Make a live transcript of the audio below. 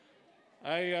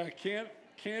I can't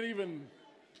even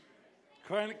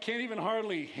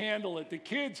hardly handle it. The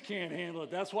kids can't handle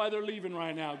it. That's why they're leaving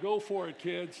right now. Go for it,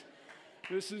 kids.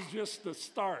 This is just the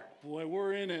start. Boy,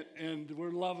 we're in it and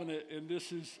we're loving it, and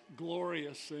this is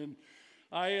glorious. And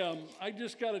I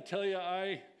just got to tell you,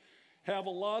 I have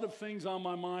a lot of things on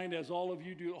my mind, as all of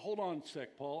you do. Hold on a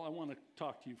sec, Paul. I want to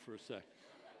talk to you for a sec.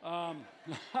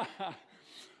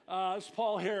 It's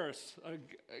Paul Harris, a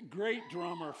great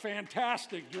drummer,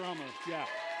 fantastic drummer. Yeah,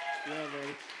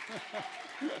 buddy.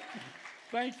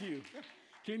 Thank you.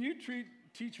 Can you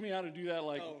teach me how to do that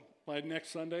by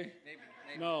next Sunday? Maybe.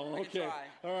 No, okay.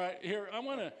 All right. Here,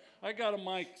 I got a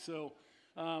mic, so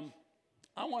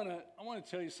I want to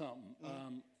tell you something.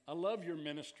 I love your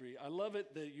ministry. I love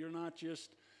it that you're not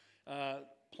just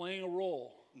playing a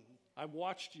role. I've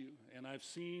watched you, and I've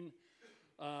seen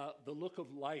the look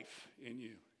of life in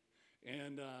you,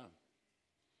 and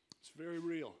it's very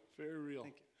real, very real.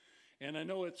 Thank you. And I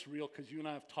know it's real because you and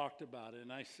I have talked about it.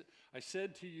 And I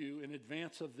said to you in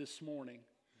advance of this morning,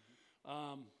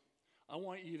 I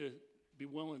want you to be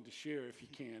willing to share if you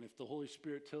can, if the Holy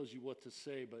Spirit tells you what to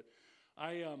say. But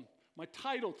my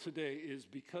title today is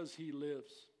Because He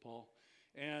Lives, Paul.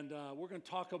 And we're going to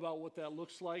talk about what that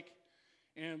looks like.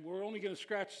 And we're only going to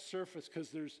scratch the surface because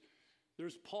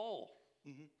there's Paul.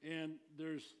 And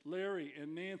there's Larry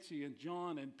and Nancy and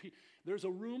John and Pete. There's a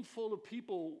room full of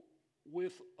people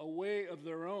with a way of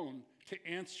their own to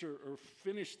answer or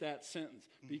finish that sentence.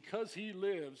 Because He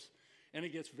lives, and it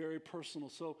gets very personal.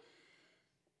 So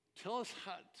tell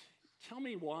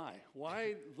me why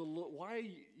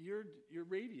you're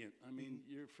radiant. I mean,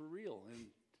 you're for real, and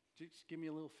just give me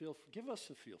a little feel. Give us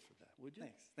a feel for that, would you?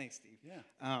 Thanks, Steve. Yeah.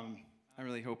 I'm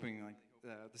really hoping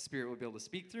the Spirit will be able to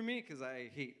speak through me because I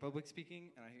hate public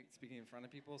speaking and I hate speaking in front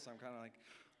of people. So I'm kind of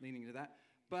leaning to that.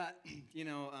 But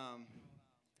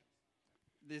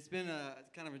there's been a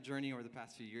kind of a journey over the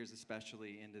past few years,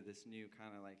 especially into this new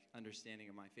kind of understanding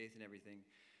of my faith and everything.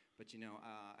 But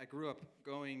I grew up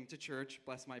going to church.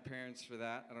 Bless my parents for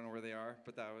that. I don't know where they are,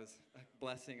 but that was a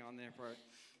blessing on their part.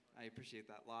 I appreciate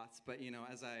that lots. But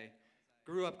as I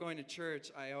grew up going to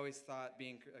church, I always thought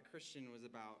being a Christian was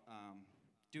about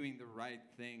doing the right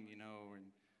thing, and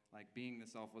being the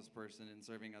selfless person and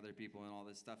serving other people and all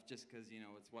this stuff, just because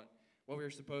it's what we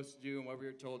were supposed to do and what we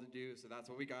were told to do. So that's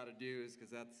what we got to do, is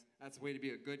because that's the way to be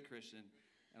a good Christian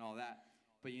and all that.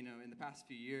 But in the past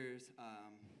few years,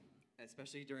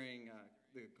 especially during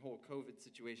the whole COVID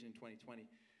situation in 2020,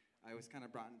 I was kind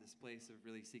of brought into this place of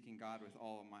really seeking God with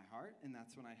all of my heart. And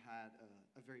that's when I had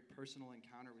a very personal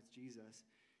encounter with Jesus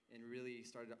and really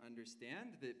started to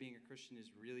understand that being a Christian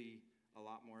is really a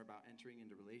lot more about entering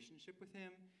into relationship with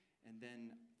Him. And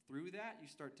then through that, you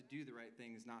start to do the right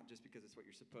things, not just because it's what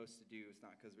you're supposed to do. It's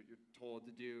not because what you're told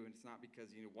to do. And it's not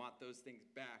because you want those things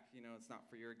back. It's not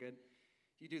for your good.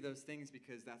 You do those things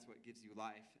because that's what gives you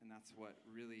life. And that's what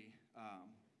really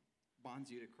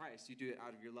bonds you to Christ. You do it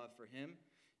out of your love for Him.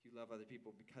 You love other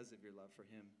people because of your love for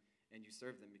Him. And you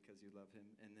serve them because you love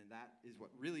Him. And then that is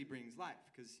what really brings life.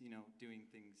 Because, doing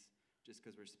things just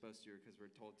because we're supposed to or because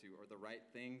we're told to, or the right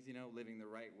things, living the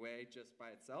right way just by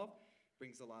itself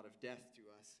brings a lot of death to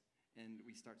us. And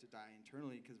we start to die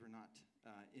internally because we're not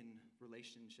in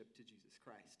relationship to Jesus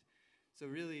Christ. So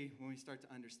really, when we start to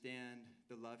understand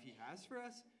the love He has for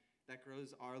us, that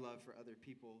grows our love for other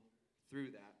people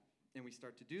through that. And we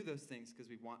start to do those things because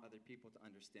we want other people to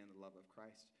understand the love of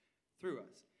Christ through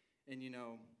us. And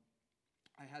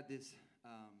I had this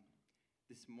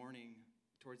morning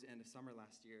towards the end of summer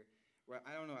last year where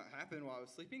I don't know what happened while I was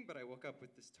sleeping, but I woke up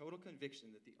with this total conviction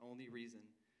that the only reason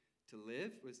to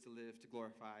live was to live to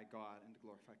glorify God and to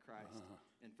glorify Christ.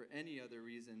 And for any other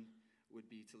reason would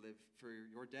be to live for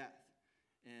your death.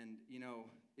 And,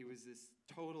 it was this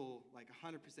total,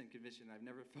 100% conviction I've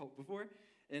never felt before.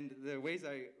 And the ways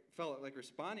I felt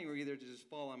responding were either to just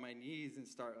fall on my knees and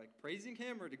start praising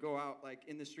Him, or to go out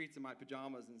in the streets in my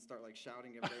pajamas and start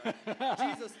shouting everywhere,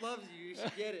 Jesus loves you, you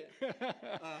should get it.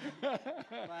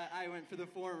 But I went for the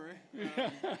former.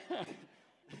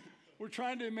 We're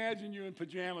trying to imagine you in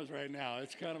pajamas right now.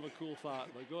 It's kind of a cool thought,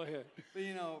 but go ahead.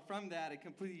 But from that, it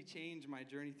completely changed my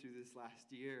journey through this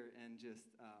last year, and just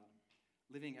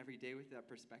living every day with that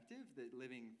perspective that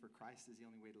living for Christ is the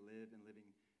only way to live, and living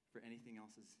for anything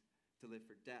else is to live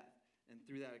for death. And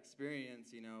through that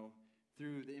experience,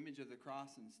 through the image of the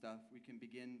cross and stuff, we can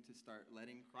begin to start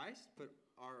letting Christ put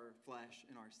our flesh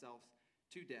and ourselves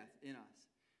to death in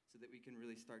us, so that we can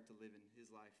really start to live in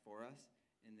His life for us,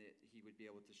 and that He would be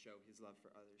able to show His love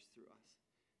for others through us.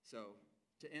 So,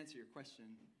 to answer your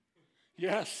question,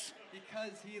 yes,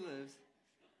 because He lives,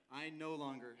 I no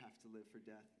longer have to live for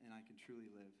death, and I can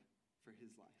truly live for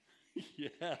His life.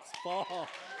 Yes, Paul.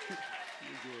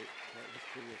 You're great. That was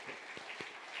terrific.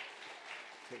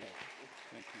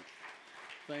 Thank you.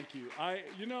 Thank you.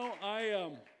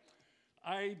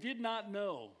 I did not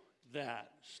know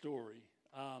that story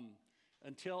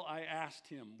until I asked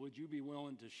him, would you be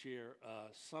willing to share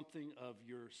something of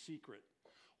your secret?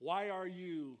 Why are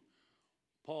you,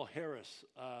 Paul Harris,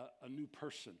 a new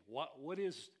person? What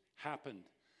has happened?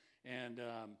 And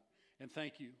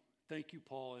thank you. Thank you,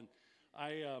 Paul. And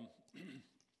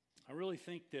I really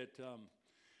think that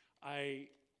I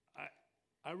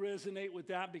resonate with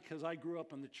that because I grew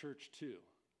up in the church too.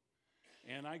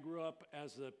 And I grew up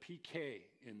as a PK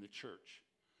in the church,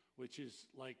 which is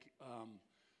like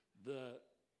the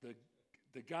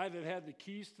guy that had the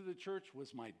keys to the church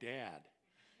was my dad,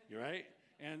 right?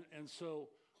 And so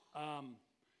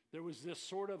there was this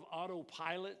sort of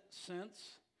autopilot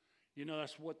sense. You know,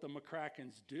 that's what the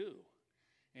McCrackens do.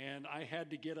 And I had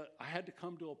to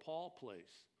come to a Paul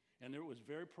place, and it was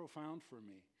very profound for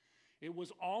me. It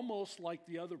was almost like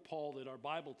the other Paul that our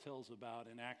Bible tells about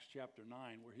in Acts chapter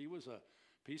 9, where he was a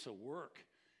piece of work.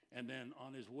 And then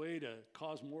on his way to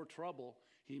cause more trouble,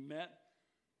 he met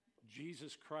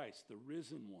Jesus Christ, the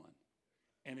risen one.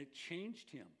 And it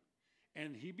changed him.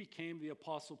 And he became the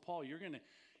Apostle Paul. You're going to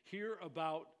hear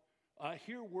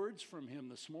words from him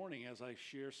this morning as I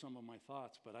share some of my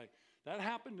thoughts. But that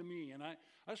happened to me. And I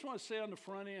just want to say on the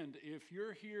front end, if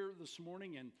you're here this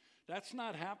morning and that's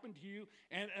not happened to you,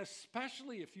 and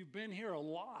especially if you've been here a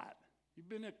lot, you've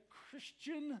been a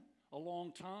Christian a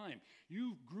long time,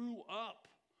 you grew up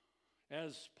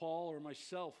as Paul or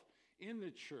myself in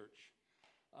the church,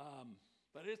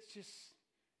 but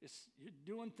you're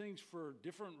doing things for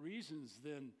different reasons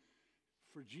than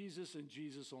for Jesus and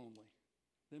Jesus only.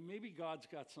 Then maybe God's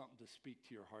got something to speak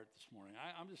to your heart this morning.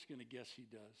 I'm just going to guess he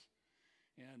does.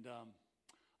 And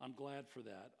I'm glad for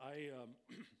that.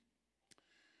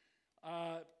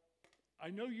 I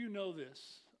know you know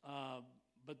this,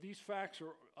 but these facts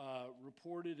are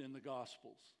reported in the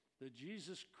Gospels, that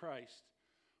Jesus Christ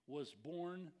was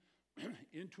born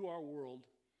into our world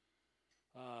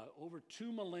over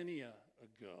 2 millennia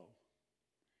ago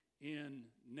in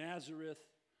Nazareth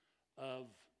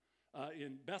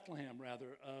in Bethlehem,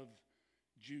 of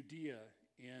Judea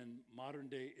in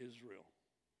modern-day Israel.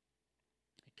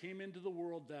 He came into the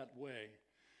world that way,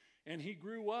 and he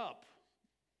grew up.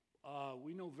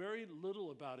 We know very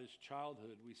little about his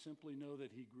childhood. We simply know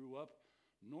that he grew up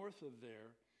north of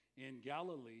there in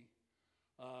Galilee,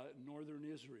 northern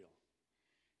Israel.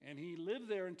 And he lived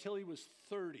there until he was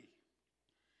 30.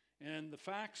 And the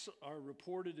facts are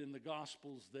reported in the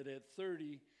Gospels that at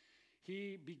 30,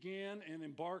 he began and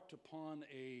embarked upon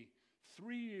a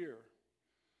 3-year,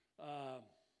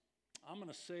 I'm going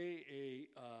to say a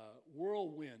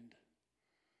whirlwind,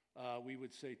 we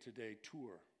would say today,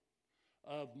 tour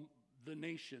of the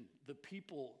nation, the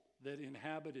people that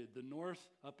inhabited the north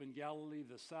up in Galilee,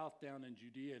 the south down in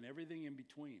Judea, and everything in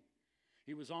between.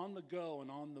 He was on the go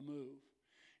and on the move.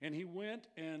 And he went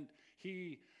and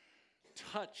he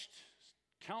touched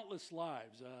countless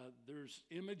lives. There's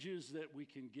images that we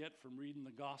can get from reading the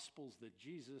Gospels that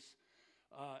Jesus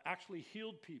actually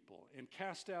healed people and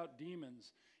cast out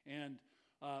demons and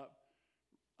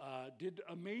did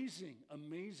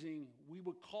amazing, we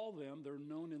would call them, they're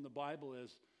known in the Bible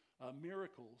as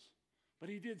miracles. But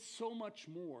he did so much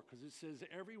more, because it says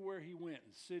everywhere he went,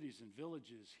 in cities and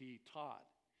villages, he taught.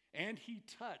 And he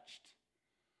touched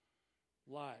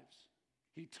lives.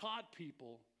 He taught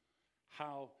people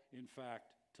how, in fact,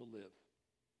 to live.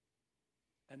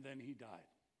 And then he died.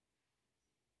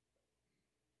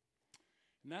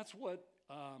 And that's what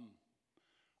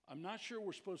I'm not sure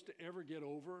we're supposed to ever get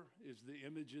over, is the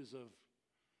images of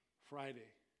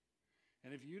Friday.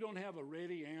 And if you don't have a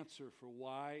ready answer for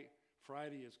why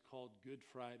Friday is called Good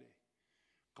Friday,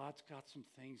 God's got some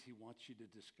things he wants you to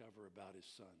discover about his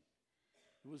son.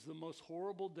 It was the most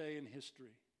horrible day in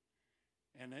history,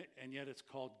 and yet it's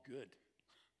called good.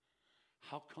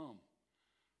 How come?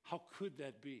 How could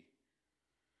that be?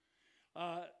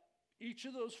 Each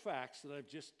of those facts that I've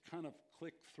just kind of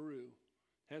clicked through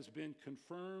has been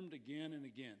confirmed again and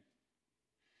again.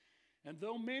 And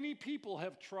though many people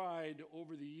have tried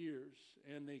over the years,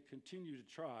 and they continue to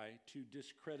try to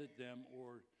discredit them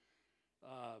or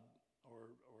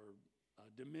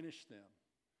diminish them,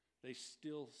 they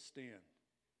still stand.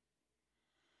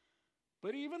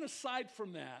 But even aside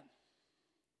from that,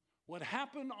 what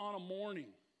happened on a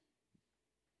morning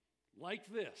like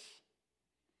this,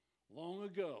 long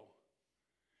ago,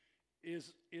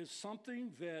 is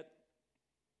something that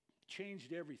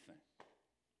changed everything.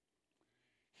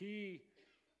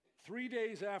 3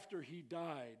 days after he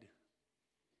died,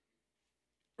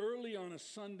 early early on a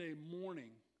Sunday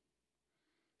morning,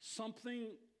 something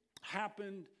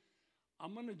happened,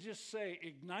 I'm going to just say,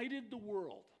 ignited the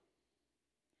world.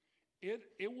 It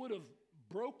would have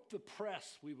broke the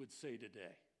press, we would say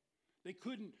today. They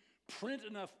couldn't print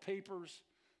enough papers.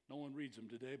 No one reads them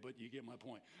today, but you get my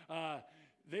point.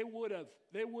 They would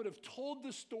have told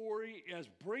the story as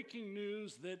breaking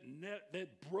news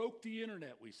that broke the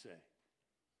internet, we say,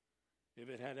 if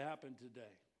it had happened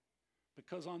today.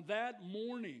 Because on that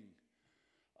morning,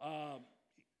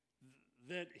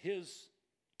 that his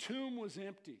tomb was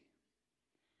empty,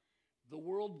 the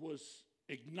world was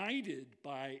ignited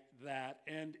by that,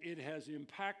 and it has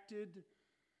impacted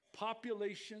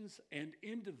populations and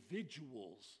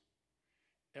individuals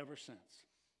ever since.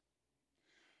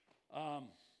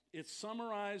 It's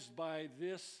summarized by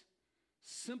this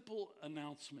simple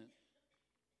announcement.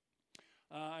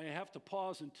 I have to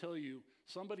pause and tell you,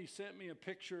 somebody sent me a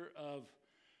picture of,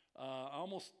 I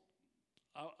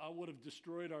would have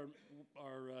destroyed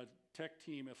our tech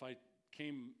team if I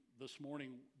came this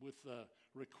morning with a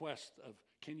request of,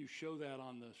 can you show that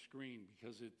on the screen?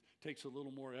 Because it takes a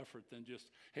little more effort than just,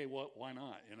 hey, why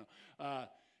not?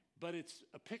 But it's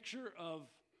a picture of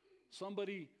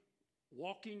somebody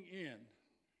walking in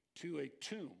to a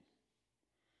tomb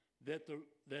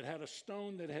that had a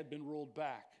stone that had been rolled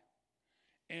back.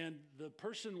 And the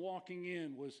person walking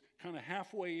in was kind of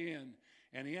halfway in,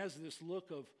 and he has this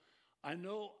look of, I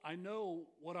know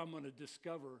what I'm going to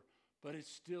discover, but it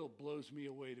still blows me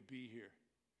away to be here.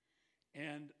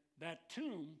 And that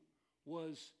tomb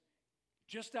was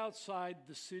just outside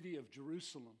the city of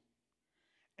Jerusalem.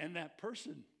 And that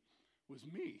person was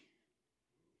me,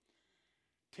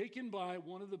 taken by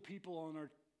one of the people on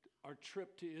our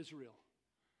trip to Israel.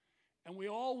 And we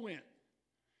all went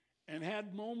and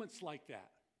had moments like that,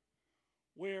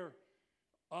 where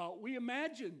we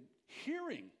imagined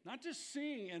hearing, not just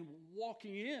seeing and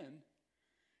walking in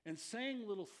and saying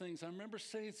little things. I remember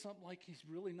saying something like, he's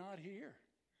really not here.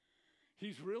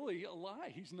 He's really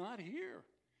alive. He's not here.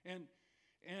 And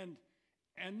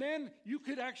then you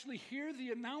could actually hear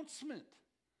the announcement.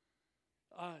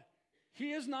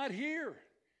 He is not here.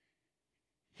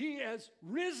 He has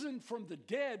risen from the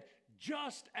dead,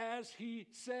 just as he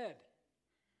said.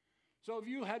 So if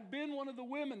you had been one of the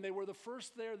women, they were the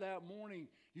first there that morning,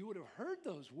 you would have heard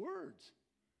those words.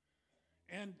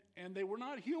 And they were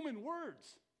not human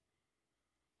words,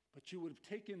 but you would have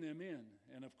taken them in.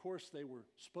 And of course, they were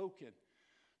spoken,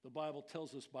 the Bible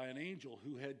tells us, by an angel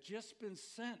who had just been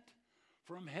sent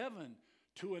from heaven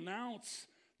to announce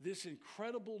this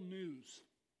incredible news.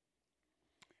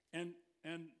 And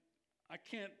I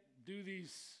can't do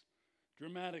these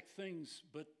dramatic things,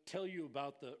 but tell you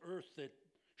about the earth that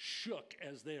shook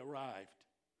as they arrived.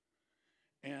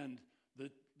 And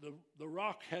the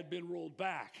rock had been rolled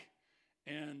back,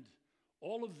 and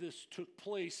all of this took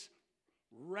place,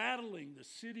 rattling the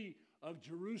city of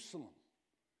Jerusalem,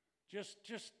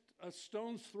 just a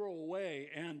stone's throw away.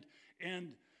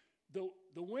 And the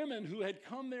women who had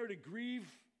come there to grieve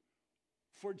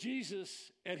for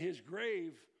Jesus at his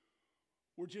grave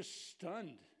were just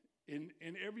stunned in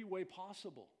every way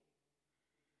possible.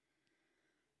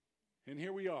 And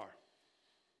here we are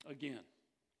again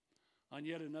on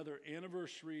yet another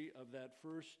anniversary of that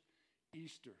first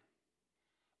Easter,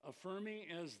 affirming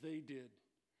as they did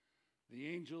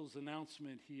the angel's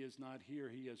announcement, he is not here,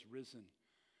 he has risen.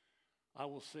 I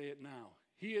will say it now.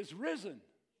 He is risen.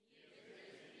 He is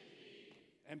risen indeed.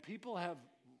 And people have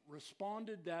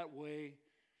responded that way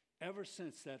ever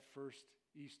since that first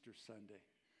Easter Sunday.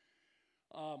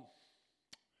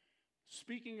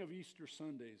 Speaking of Easter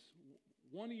Sundays,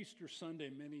 one Easter Sunday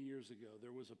many years ago,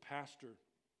 there was a pastor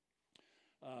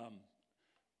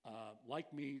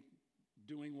like me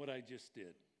doing what I just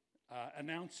did,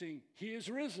 announcing, he is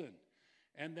risen.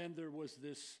 And then there was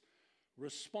this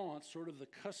response, sort of the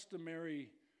customary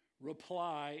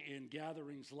reply in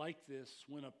gatherings like this.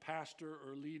 When a pastor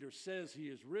or leader says he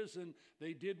is risen,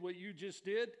 they did what you just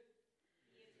did.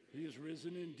 He is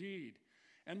risen indeed.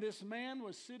 And this man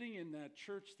was sitting in that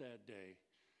church that day,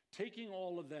 taking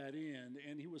all of that in,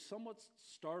 and he was somewhat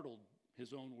startled,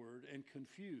 his own word, and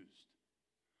confused.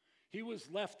 He was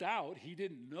left out. He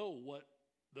didn't know what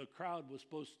the crowd was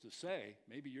supposed to say.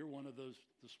 Maybe you're one of those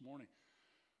this morning.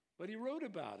 But he wrote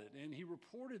about it, and he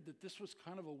reported that this was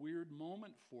kind of a weird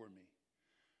moment for me.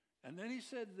 And then he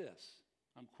said this,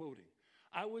 I'm quoting,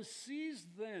 "I was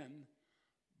seized then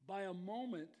by a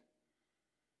moment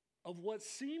of what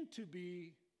seemed to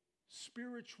be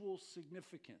spiritual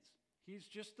significance." He's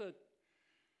just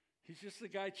a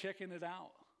guy checking it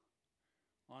out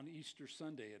on Easter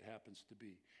Sunday, it happens to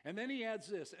be. And then he adds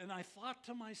this, "And I thought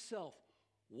to myself,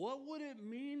 what would it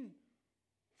mean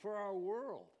for our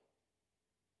world,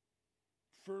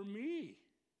 for me,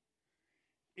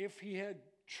 if he had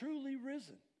truly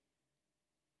risen?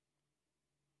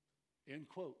 End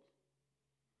quote.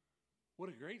 What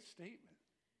a great statement.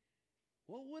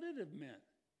 What would it have meant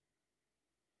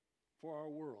for our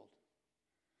world?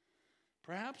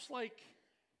 Perhaps like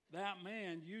that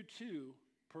man, you too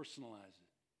personalize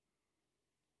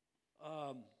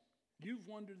it. You've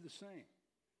wondered the same.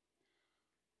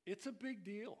 It's a big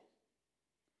deal.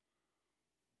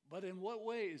 But in what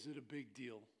way is it a big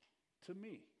deal to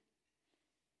me,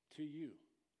 to you?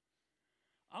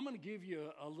 I'm going to give you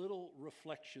a little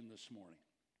reflection this morning.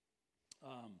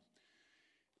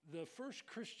 The first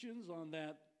Christians on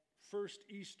that first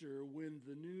Easter, when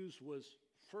the news was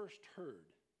first heard,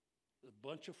 a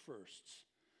bunch of firsts,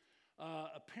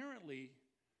 apparently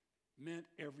meant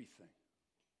everything.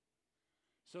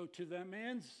 So to that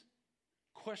man's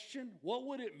question, what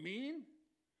would it mean?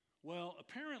 Well,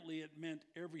 apparently it meant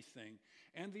everything.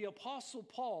 And the Apostle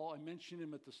Paul, I mentioned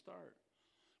him at the start,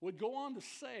 would go on to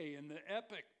say in the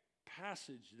epic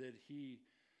passage that he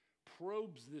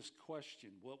probes this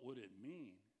question, what would it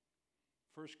mean?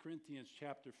 1 Corinthians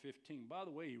chapter 15. By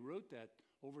the way, he wrote that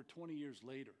over 20 years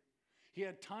later. He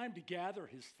had time to gather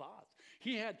his thoughts.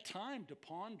 He had time to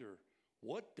ponder,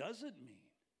 what does it mean?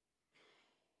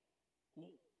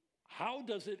 How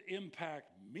does it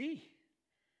impact me?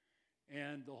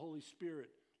 And the Holy Spirit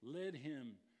led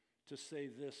him to say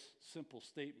this simple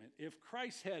statement: if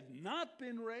Christ had not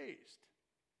been raised,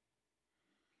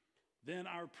 then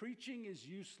our preaching is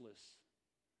useless,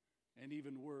 and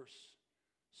even worse,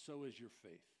 so is your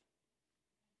faith.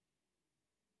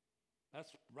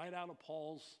 That's right out of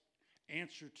Paul's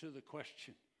answer to the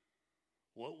question,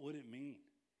 what would it mean?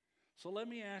 So let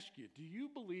me ask you, do you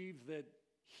believe that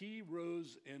he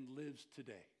rose and lives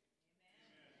today?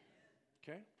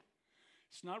 Amen. Okay?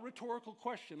 It's not a rhetorical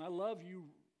question. I love you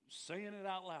saying it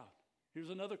out loud. Here's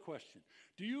another question.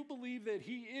 Do you believe that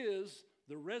he is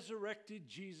the resurrected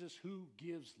Jesus who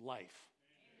gives life?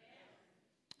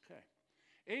 Amen.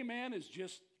 Okay. Amen is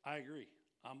just, I agree.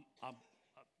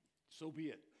 So be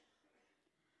it.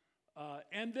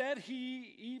 And that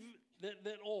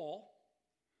that all,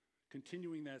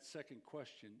 continuing that second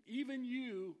question, even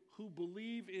you who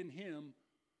believe in him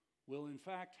will in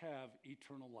fact have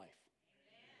eternal life.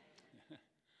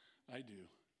 I do.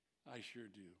 I sure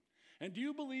do. And do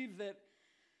you believe that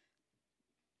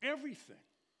everything,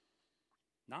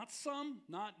 not some,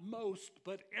 not most,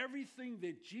 but everything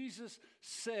that Jesus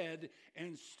said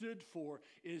and stood for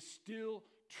is still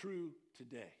true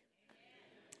today?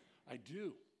 Amen. I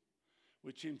do,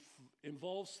 which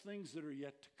involves things that are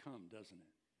yet to come, doesn't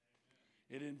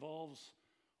it? Amen. It involves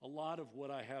a lot of what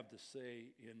I have to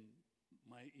say in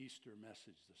my Easter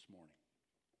message this morning.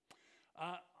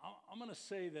 I'm going to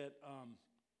say that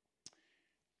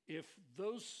if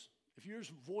your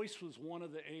voice was one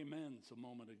of the amens a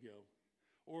moment ago,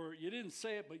 or you didn't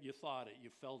say it but you thought it, you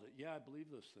felt it, yeah, I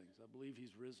believe those things. I believe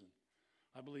he's risen.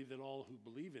 I believe that all who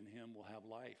believe in him will have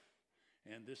life.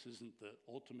 And this isn't the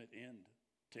ultimate end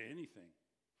to anything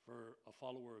for a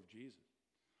follower of Jesus.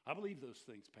 I believe those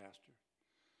things, Pastor.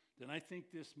 Then I think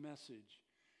this message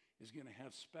is going to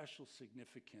have special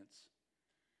significance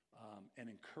and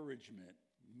encouragement,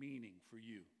 meaning for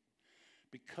you.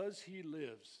 Because he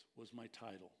lives was my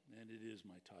title, and it is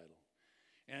my title.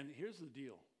 And here's the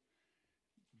deal.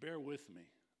 Bear with me.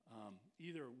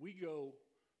 Either we go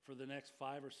for the next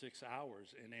 5 or 6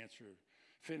 hours and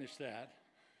finish that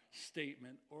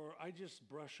statement, or I just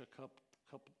brush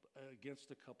against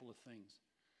a couple of things.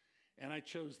 And I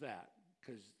chose that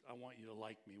because I want you to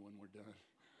like me when we're done.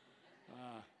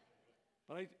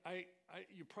 But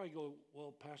you probably go,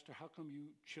 well, Pastor, how come you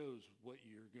chose what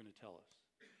you're going to tell us?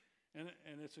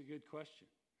 And it's a good question.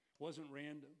 It wasn't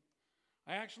random.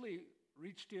 I actually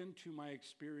reached into my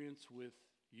experience with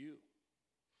you.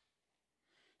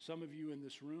 Some of you in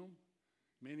this room,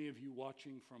 many of you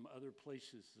watching from other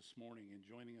places this morning and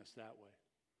joining us that way.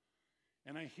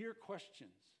 And I hear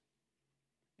questions.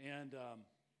 And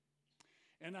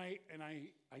I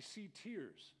see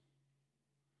tears.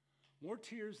 More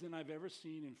tears than I've ever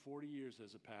seen in 40 years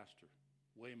as a pastor.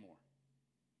 Way more.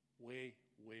 Way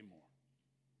more.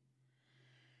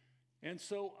 And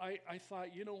so I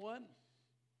thought, you know what?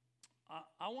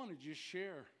 I want to just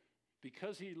share,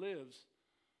 because he lives,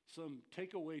 some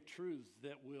takeaway truths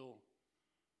that will,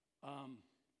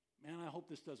 man, I hope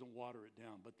this doesn't water it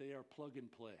down, but they are plug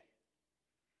and play.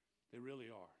 They really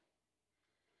are.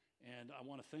 And I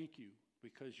want to thank you,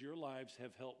 because your lives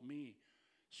have helped me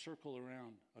circle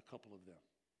around a couple of them.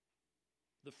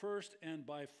 The first and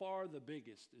by far the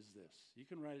biggest is this. You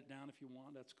can write it down if you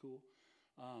want. That's cool.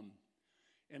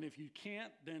 And if you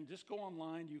can't, then just go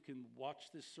online. You can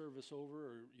watch this service over,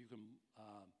 or you can,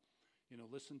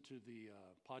 listen to the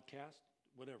podcast,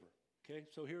 whatever. Okay,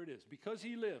 so here it is. Because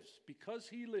he lives,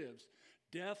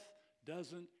 death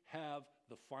doesn't have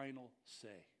the final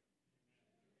say.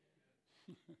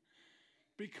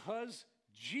 Because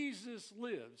Jesus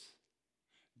lives,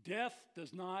 death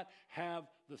does not have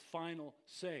the final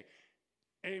say.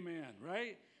 Amen,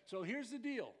 right? So here's the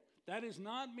deal. That is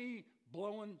not me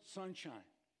blowing sunshine.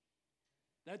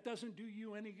 That doesn't do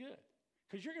you any good.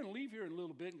 Because you're going to leave here in a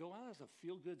little bit and go, wow, that's a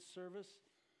feel-good service.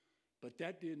 But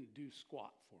that didn't do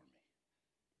squat for me.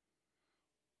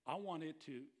 I want it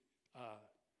to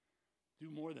do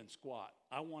more than squat.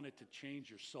 I want it to change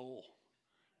your soul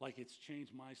like it's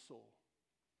changed my soul.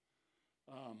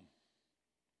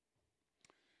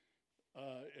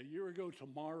 A year ago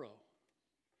tomorrow,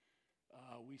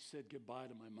 we said goodbye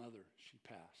to my mother. She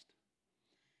passed.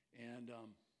 And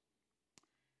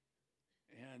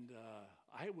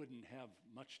I wouldn't have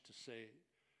much to say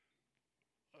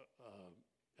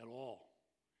at all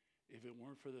if it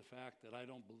weren't for the fact that I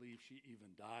don't believe she even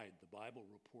died. The Bible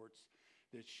reports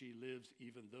that she lives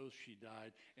even though she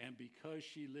died. And because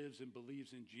she lives and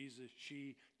believes in Jesus,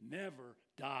 she never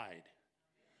died.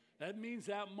 That means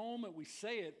that moment we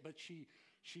say it, but she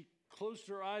closed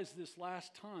her eyes this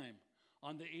last time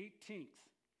on the 18th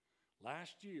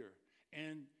last year,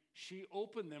 and she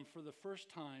opened them for the first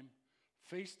time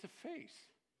face to face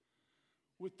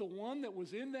with the one that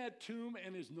was in that tomb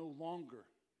and is no longer,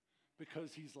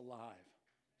 because he's alive.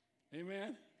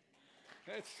 Amen?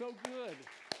 That's so good.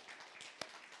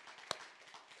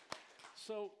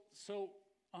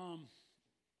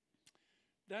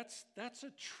 That's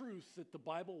a truth that the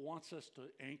Bible wants us to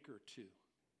anchor to,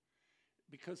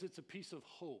 because it's a piece of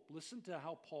hope. Listen to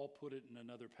how Paul put it in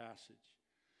another passage.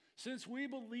 Since we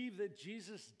believe that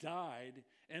Jesus died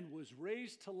and was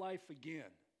raised to life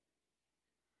again,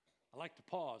 I like to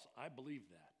pause. I believe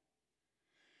that.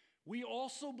 We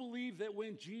also believe that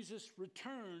when Jesus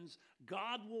returns,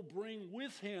 God will bring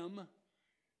with him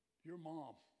your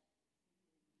mom.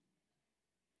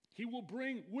 He will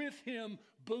bring with him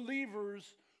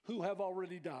believers who have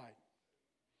already died.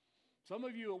 Some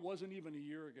of you, it wasn't even a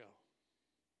year ago.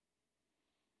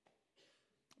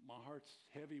 My heart's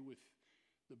heavy with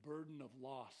the burden of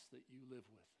loss that you live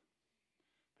with.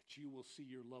 But you will see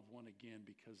your loved one again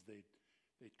because they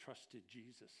trusted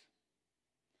Jesus.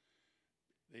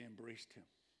 They embraced him.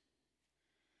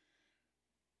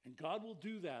 And God will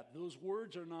do that. Those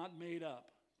words are not made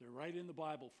up. They're right in the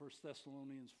Bible, 1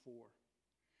 Thessalonians 4.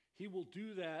 He will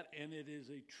do that, and it is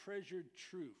a treasured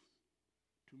truth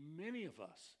to many of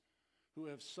us who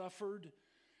have suffered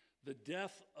the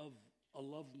death of a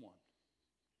loved one.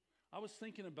 I was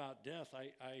thinking about death.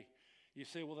 You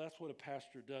say, well, that's what a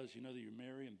pastor does. You know that you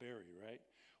marry and bury, right?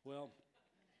 Well,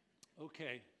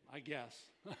 okay, I guess.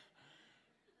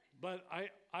 But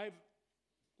I've,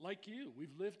 like you,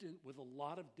 we've lived with a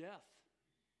lot of death.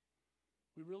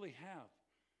 We really have.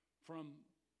 From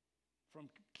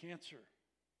cancer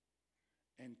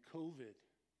and COVID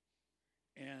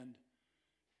and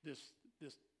this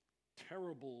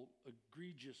terrible,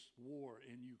 egregious war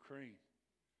in Ukraine.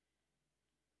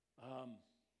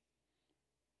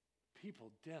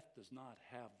 People, death does not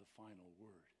have the final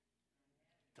word.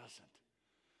 It doesn't.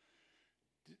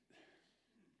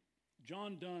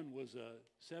 John Donne was a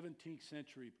 17th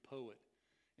century poet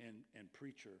and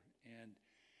preacher, and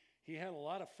he had a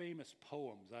lot of famous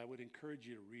poems. I would encourage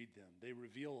you to read them. They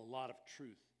reveal a lot of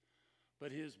truth.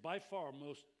 But his by far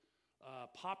most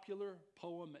popular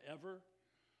poem ever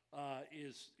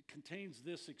contains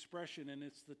this expression, and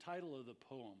it's the title of the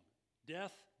poem,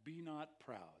 "Death, be not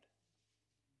proud."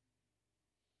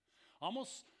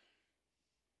 Almost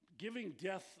giving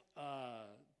death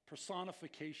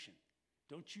personification.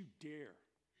 Don't you dare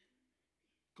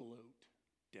gloat,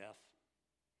 death.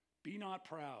 Be not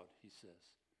proud, he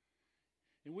says.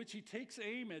 In which he takes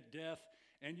aim at death,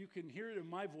 and you can hear it in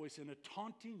my voice in a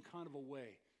taunting kind of a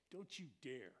way. Don't you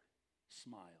dare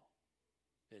smile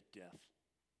at death.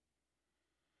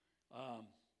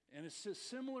 And it's a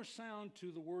similar sound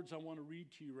to the words I want to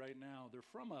read to you right now. They're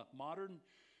from a modern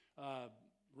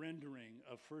rendering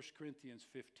of 1 Corinthians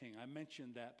 15. I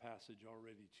mentioned that passage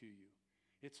already to you.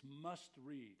 It's must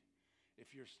read.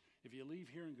 If you leave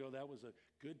here and go, that was a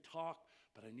good talk,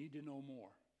 but I need to know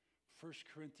more. 1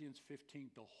 Corinthians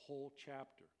 15, the whole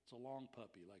chapter. It's a long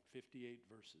puppy, like 58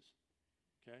 verses.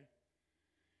 Okay?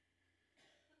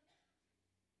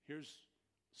 Here's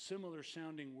similar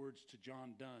sounding words to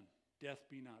John Donne. Death,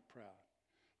 be not proud.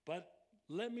 But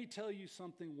Let me tell you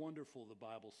something wonderful, the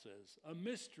Bible says. A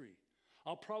mystery.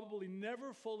 I'll probably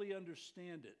never fully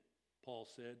understand it, Paul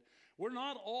said. We're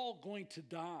not all going to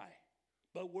die,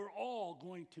 but we're all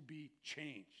going to be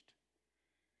changed.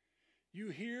 You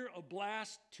hear a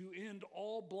blast to end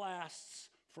all blasts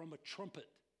from a trumpet.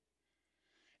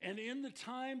 And in the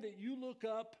time that you look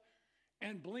up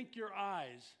and blink your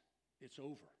eyes, it's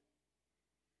over.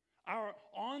 Our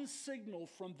on signal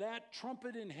from that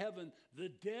trumpet in heaven, the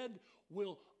dead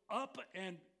will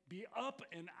be up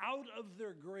and out of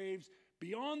their graves,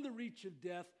 beyond the reach of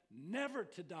death, never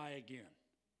to die again.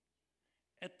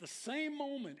 At the same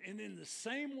moment and in the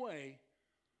same way,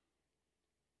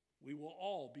 we will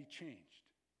all be changed.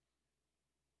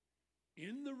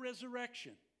 In the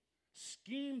resurrection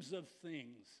schemes of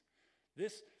things,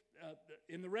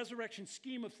 in the resurrection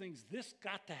scheme of things, this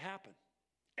got to happen.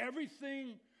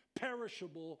 Everything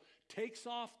perishable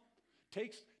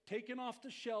taken off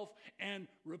the shelf and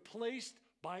replaced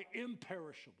by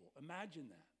imperishable. Imagine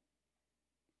that.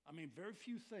 I mean, very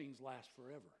few things last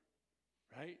forever,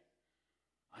 right?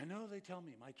 I know they tell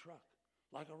me my truck,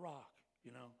 like a rock,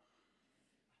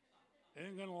 it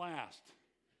ain't gonna last.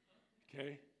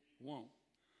 Okay? Won't.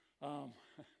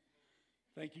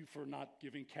 Thank you for not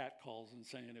giving cat calls and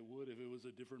saying it would if it was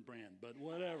a different brand, but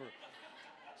whatever.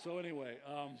 So anyway,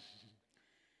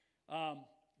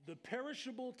 the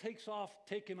perishable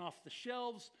taken off the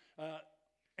shelves,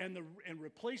 and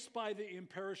replaced by the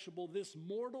imperishable, this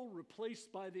mortal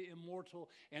replaced by the immortal,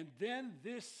 and then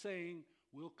this saying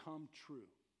will come true.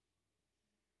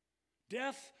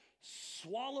 Death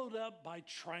swallowed up by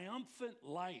triumphant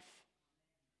life.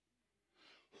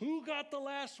 Who got the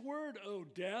last word, oh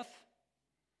death?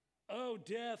 Oh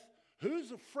death,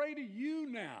 who's afraid of you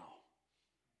now?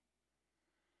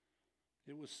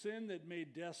 It was sin that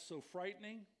made death so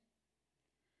frightening,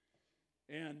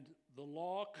 and the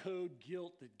law code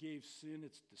guilt that gave sin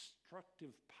its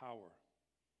destructive power.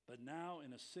 But now,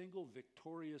 in a single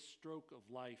victorious stroke of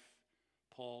life,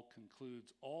 Paul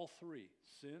concludes all three,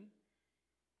 sin,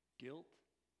 guilt,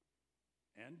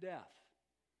 and death,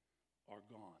 are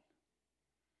gone.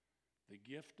 The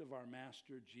gift of our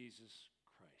Master Jesus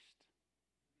Christ.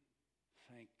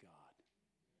 Thank God.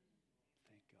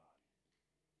 Thank God.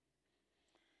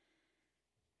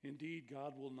 Indeed,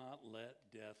 God will not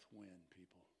let death win,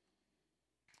 people.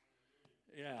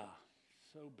 Yeah,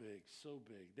 so big, so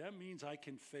big. That means I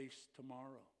can face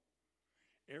tomorrow.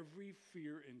 Every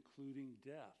fear, including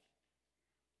death.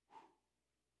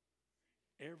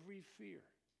 Every fear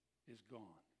is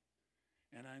gone.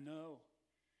 And I know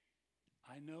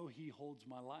He holds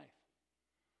my life,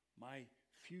 my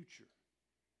future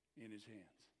in His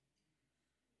hands.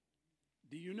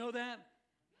 Do you know that?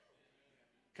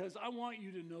 Because I want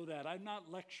you to know that. I'm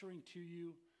not lecturing to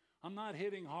you. I'm not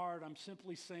hitting hard. I'm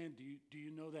simply saying, do you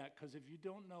know that? Because if you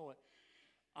don't know it,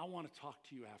 I want to talk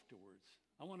to you afterwards.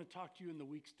 I want to talk to you in the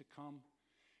weeks to come.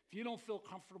 If you don't feel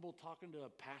comfortable talking to a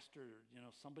pastor,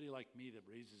 somebody like me that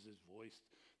raises his voice,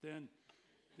 then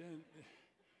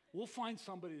we'll find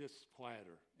somebody that's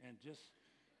quieter and just,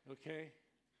 okay?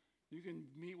 You can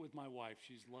meet with my wife.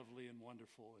 She's lovely and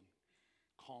wonderful and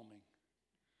calming.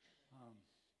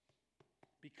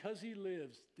 Because He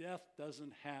lives, death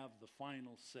doesn't have the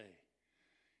final say.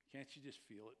 Can't you just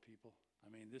feel it, people? I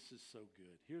mean, this is so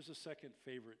good. Here's a second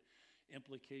favorite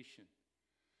implication.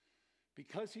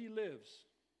 Because He lives,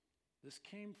 this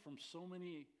came from so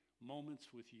many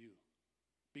moments with you.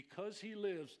 Because He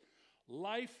lives,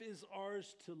 life is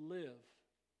ours to live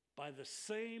by the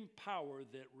same power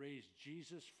that raised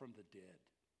Jesus from the dead.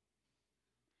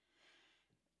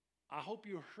 I hope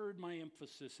you heard my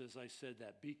emphasis as I said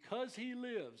that. Because He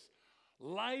lives,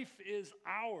 life is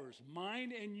ours,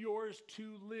 mine and yours,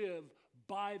 to live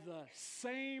by the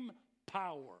same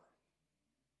power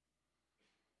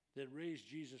that raised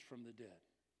Jesus from the dead.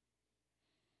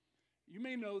 You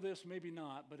may know this, maybe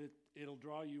not, but it'll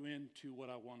draw you into what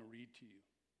I want to read to you.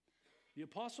 The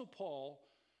Apostle Paul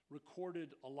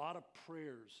recorded a lot of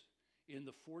prayers in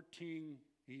the 14,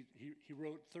 he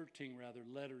wrote 13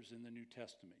 letters in the New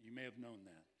Testament. You may have known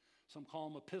that. Some call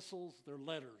them epistles, they're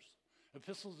letters.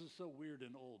 Epistles is so weird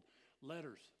and old.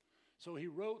 Letters. So he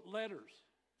wrote letters,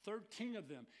 13 of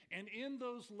them. And in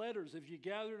those letters, if you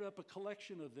gathered up a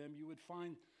collection of them, you would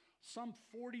find some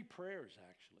 40 prayers,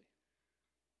 actually.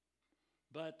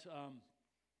 But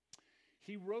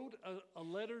he wrote a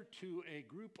letter to a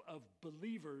group of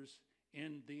believers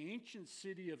in the ancient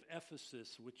city of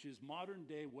Ephesus, which is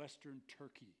modern-day Western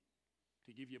Turkey,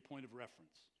 to give you a point of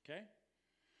reference, okay?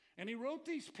 And he wrote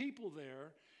these people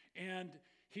there, and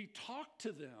he talked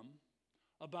to them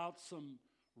about some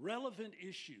relevant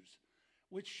issues.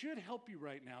 which should help you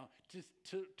right now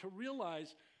to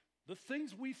realize the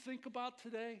things we think about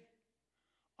today.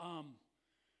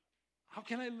 How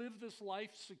can I live this life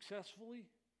successfully?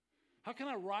 How can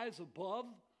I rise above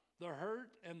the hurt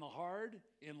and the hard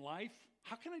in life?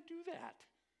 How can I do that?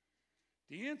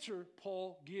 The answer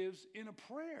Paul gives in a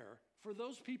prayer for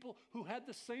those people who had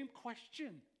the same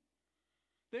question.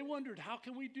 They wondered, how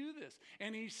can we do this?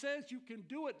 And he says you can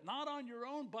do it not on your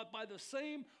own, but by the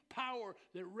same power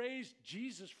that raised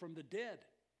Jesus from the dead.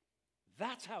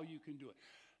 That's how you can do it.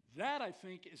 That, I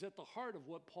think, is at the heart of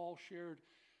what Paul shared,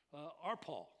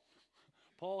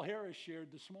 Paul Harris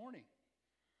shared this morning.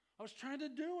 I was trying to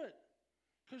do it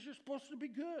because you're supposed to be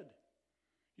good.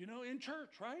 You know, in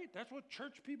church, right? That's what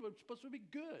church people are supposed to be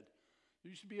good. There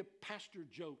used to be a pastor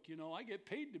joke, I get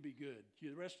paid to be good.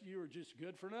 The rest of you are just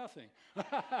good for nothing.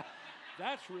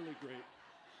 That's really great.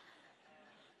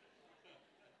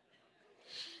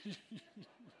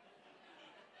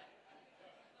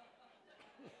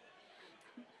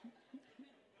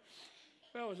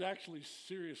 That was actually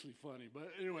seriously funny,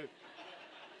 but anyway.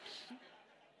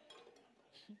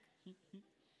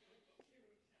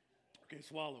 Okay,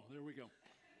 swallow. There we go.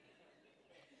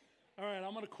 All right,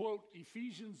 I'm going to quote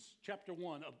Ephesians chapter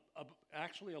 1,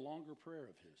 actually a longer prayer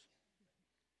of his.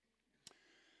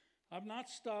 I've not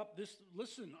stopped this.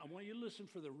 Listen, I want you to listen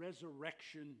for the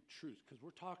resurrection truth, because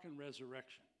we're talking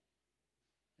resurrection,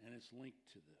 and it's linked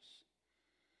to this.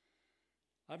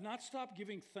 I've not stopped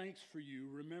giving thanks for you,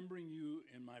 remembering you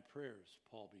in my prayers,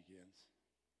 Paul begins.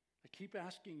 I keep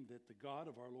asking that the God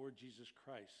of our Lord Jesus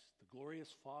Christ, the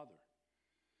glorious Father,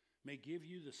 may give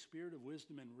you the spirit of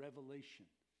wisdom and revelation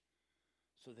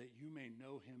so that you may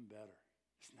know him better.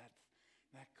 Isn't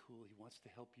that cool? He wants to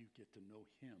help you get to know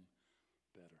him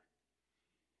better.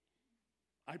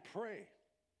 I pray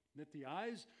that the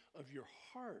eyes of your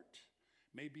heart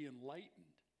may be enlightened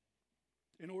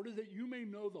in order that you may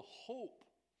know the hope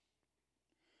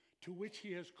to which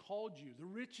he has called you, the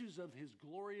riches of his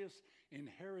glorious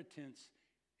inheritance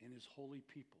in his holy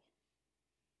people,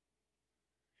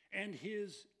 and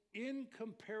his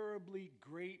incomparably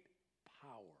great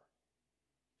power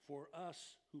for us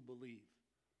who believe.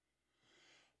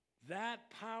 That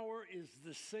power is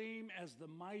the same as the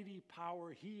mighty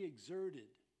power he exerted,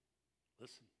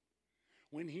 listen,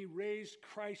 when he raised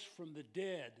Christ from the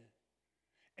dead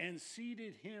and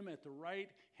seated him at the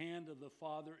right hand of the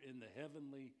Father in the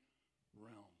heavenly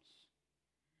realms.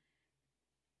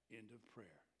 End of prayer.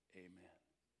 Amen.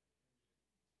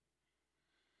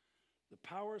 The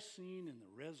power seen in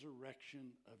the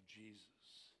resurrection of Jesus.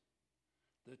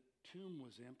 The tomb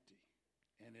was empty,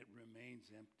 and it remains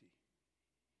empty.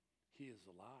 He is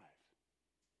alive.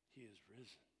 He is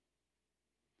risen.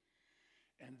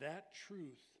 And that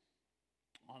truth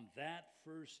on that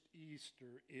first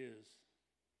Easter is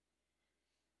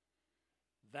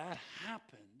that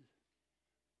happened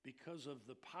because of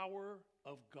the power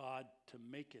of God to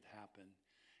make it happen.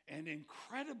 And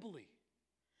incredibly,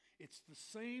 it's the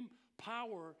same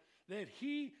power that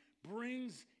he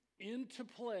brings into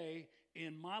play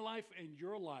in my life and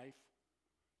your life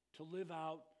to live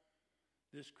out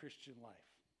this Christian life.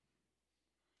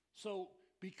 So,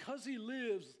 because he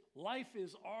lives, life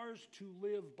is ours to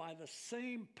live by the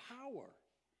same power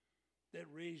that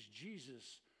raised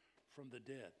Jesus from the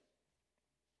dead.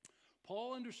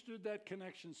 Paul understood that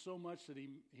connection so much that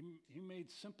he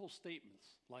made simple statements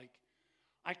like,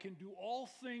 I can do all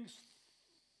things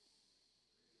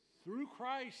through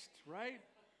Christ, right?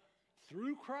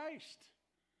 Through Christ.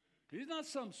 He's not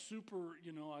some super,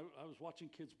 I was watching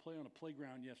kids play on a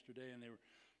playground yesterday, and they were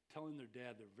telling their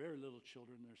dad, they're very little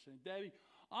children, they're saying, Daddy,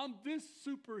 I'm this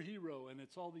superhero. And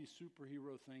it's all these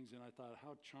superhero things, and I thought,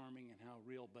 how charming and how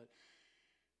real, but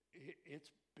it's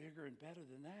bigger and better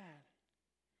than that.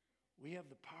 We have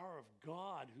the power of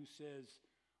God who says,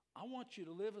 I want you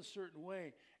to live a certain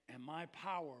way, and my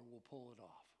power will pull it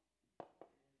off.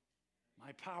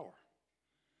 My power.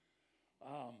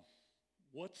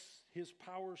 What's his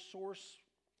power source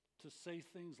to say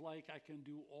things like, I can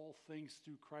do all things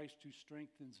through Christ who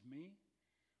strengthens me?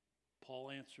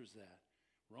 Paul answers that.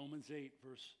 Romans 8,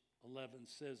 verse 11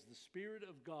 says, the Spirit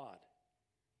of God,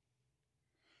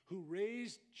 who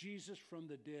raised Jesus from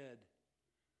the dead,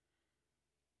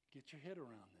 get your head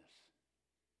around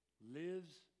this,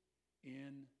 lives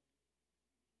in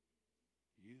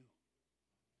you.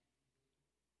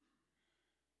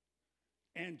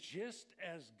 And just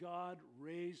as God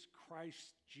raised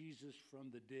Christ Jesus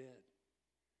from the dead,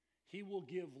 he will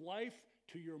give life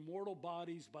to your mortal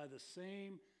bodies by the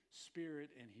same Spirit,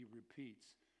 and he repeats,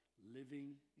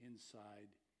 living inside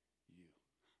you.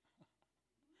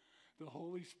 The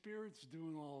Holy Spirit's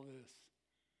doing all this.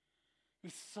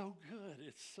 It's so good.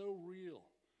 It's so real.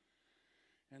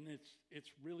 And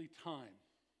it's really time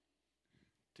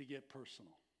to get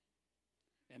personal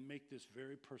and make this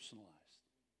very personalized.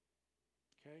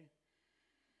 Okay?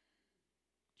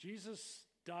 Jesus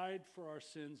died for our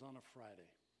sins on a Friday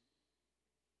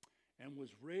and was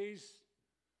raised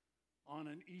on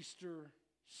an Easter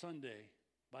Sunday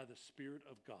by the Spirit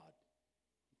of God.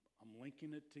 I'm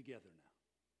linking it together now.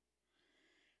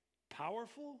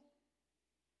 Powerful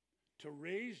to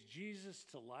raise Jesus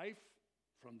to life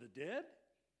from the dead?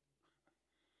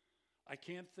 I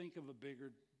can't think of a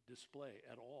bigger display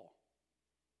at all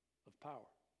of power.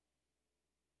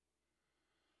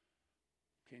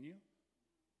 Can you?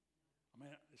 I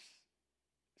mean, it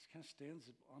kind of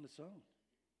stands on its own.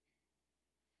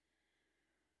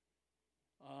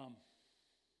 I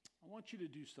want you to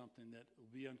do something that will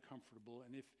be uncomfortable,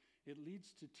 and if it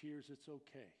leads to tears, it's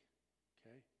okay.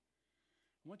 Okay?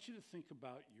 I want you to think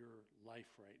about your life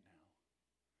right now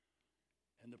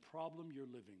and the problem you're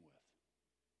living with.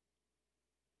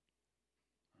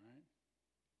 All right?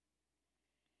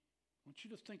 I want you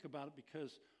to think about it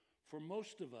because for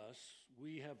most of us,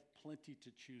 we have plenty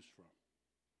to choose from.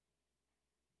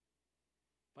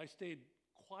 If I stayed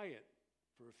quiet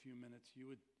for a few minutes, you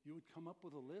would come up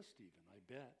with a list even, I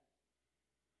bet.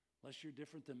 Unless you're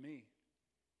different than me.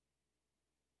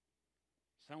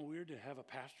 Sound weird to have a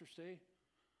pastor say,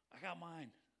 I got mine.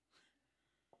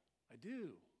 I do,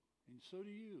 and so do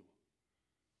you.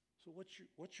 So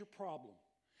what's your problem?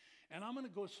 And I'm going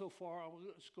to go so far,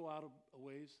 let's go out a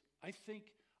ways. I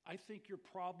think your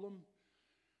problem,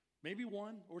 maybe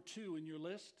one or two in your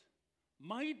list,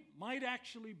 might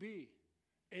actually be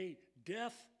a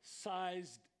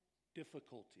death-sized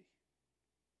difficulty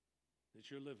that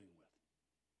you're living with.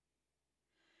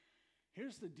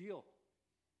 Here's the deal.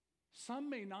 Some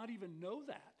may not even know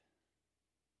that.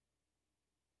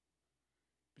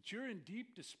 But you're in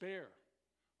deep despair.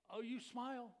 Oh, you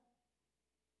smile.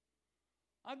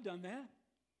 I've done that.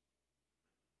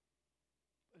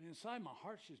 But inside, my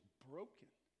heart's just broken.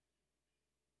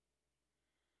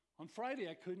 On Friday,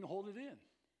 I couldn't hold it in.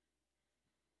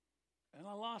 And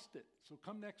I lost it. So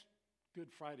come next Good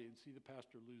Friday and see the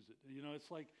pastor lose it. You know, it's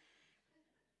like,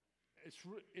 it's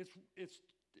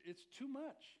too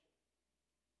much.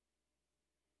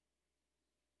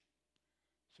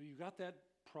 So you got that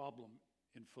problem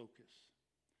in focus.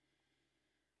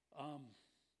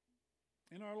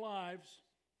 In our lives,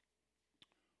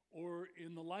 or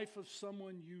in the life of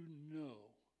someone you know,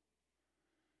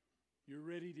 you're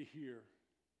ready to hear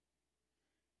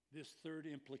this third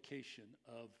implication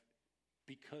of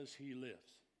because he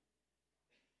lives.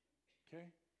 Okay?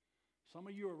 Some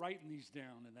of you are writing these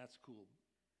down, and that's cool.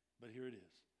 But here it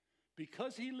is.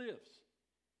 Because he lives,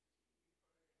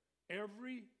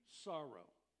 every sorrow,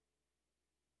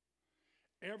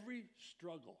 every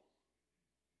struggle,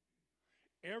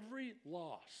 every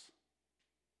loss,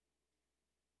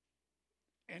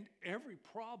 and every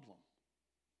problem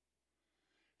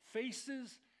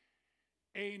faces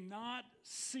a not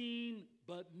seen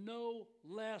but no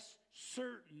less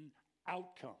certain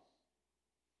outcome.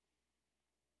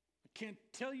 I can't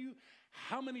tell you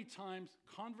how many times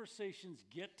conversations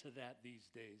get to that these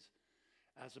days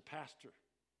as a pastor.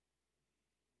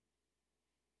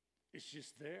 It's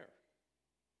just there.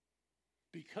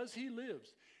 Because he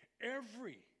lives,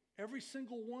 every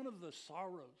single one of the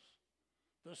sorrows,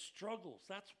 the struggles,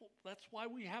 that's why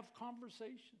we have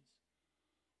conversations.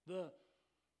 The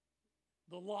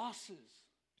losses,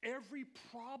 every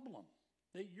problem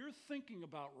that you're thinking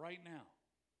about right now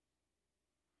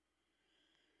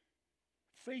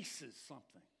faces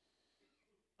something.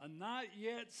 A not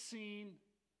yet seen,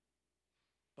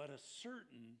 but a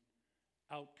certain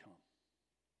outcome.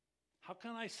 How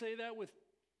can I say that with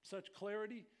such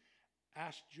clarity?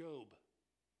 Ask Job.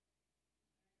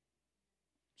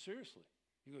 Seriously.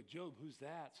 You go, Job, who's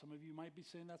that? Some of you might be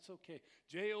saying that's okay.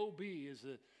 J-O-B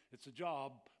it's a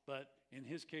job, but in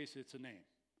his case, it's a name.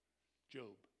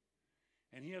 Job.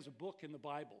 And he has a book in the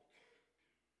Bible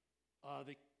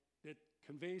that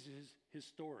conveys his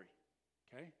story.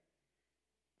 Okay?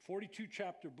 42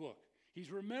 chapter book.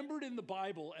 He's remembered in the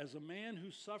Bible as a man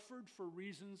who suffered for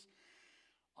reasons,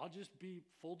 I'll just be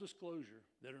full disclosure,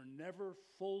 that are never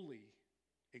fully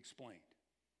explained.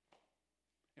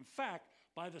 In fact,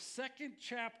 by the second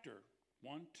chapter,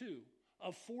 1-2,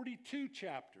 of 42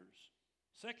 chapters,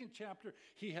 second chapter,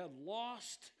 he had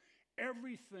lost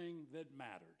everything that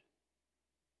mattered.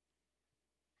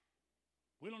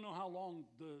 We don't know how long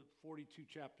the 42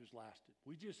 chapters lasted.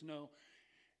 We just know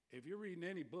if you're reading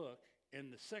any book,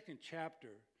 in the second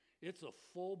chapter, it's a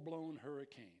full-blown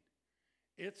hurricane.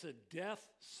 It's a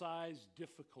death-sized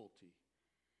difficulty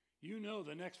You know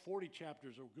the next 40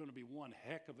 chapters are going to be one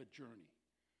heck of a journey.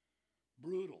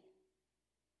 Brutal.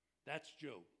 That's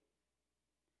Job.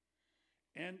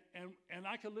 And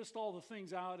I could list all the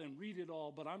things out and read it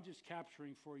all, but I'm just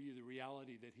capturing for you the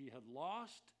reality that he had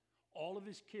lost all of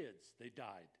his kids. They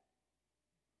died.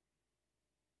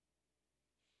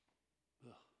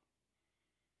 Ugh.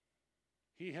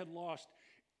 He had lost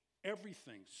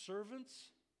everything. Servants,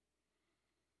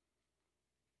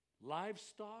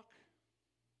 livestock,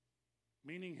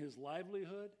 meaning his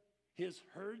livelihood, his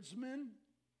herdsmen,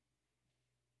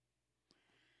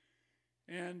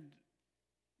 and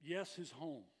yes, his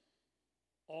home,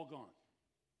 all gone.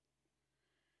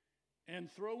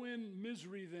 And throw in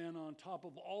misery then on top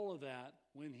of all of that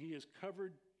when he is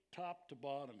covered top to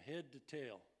bottom, head to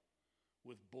tail,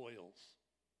 with boils.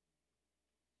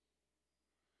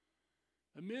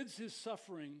 Amidst his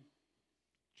suffering,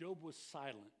 Job was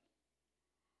silent.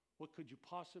 What could you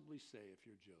possibly say if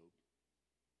you're Job?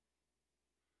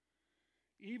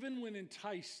 Even when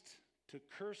enticed to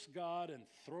curse God and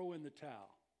throw in the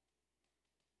towel,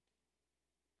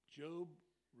 Job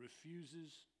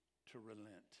refuses to relent.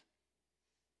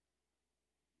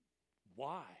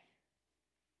 Why?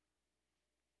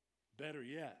 Better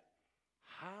yet,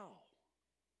 how?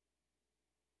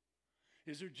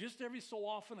 Is there just every so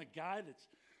often a guy that's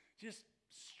just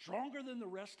stronger than the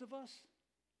rest of us?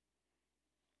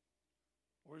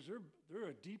 Or is there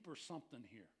a deeper something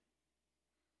here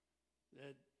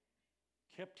that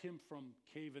kept him from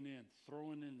caving in,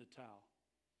 throwing in the towel?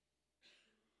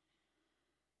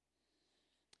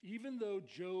 Even though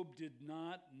Job did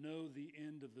not know the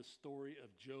end of the story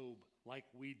of Job like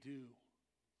we do,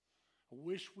 I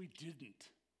wish we didn't,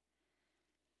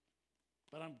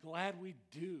 but I'm glad we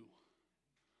do.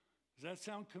 Does that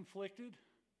sound conflicted?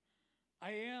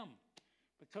 I am,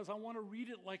 because I want to read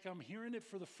it like I'm hearing it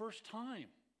for the first time.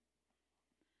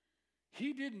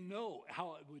 He didn't know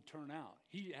how it would turn out.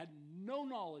 He had no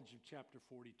knowledge of chapter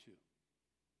 42.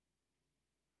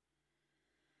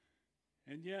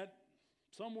 And yet,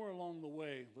 somewhere along the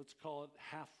way, let's call it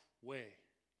halfway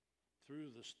through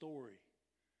the story,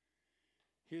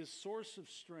 his source of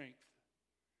strength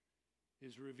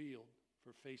is revealed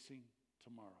for facing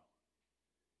tomorrow.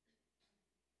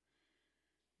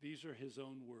 These are his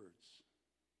own words.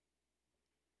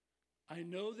 I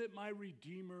know that my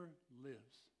Redeemer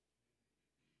lives,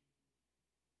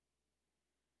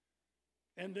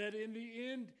 and that in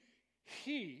the end,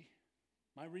 he,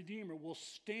 my Redeemer, will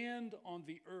stand on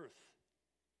the earth.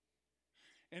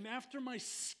 And after my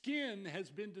skin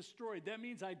has been destroyed, that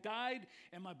means I died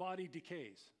and my body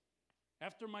decays.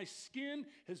 After my skin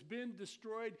has been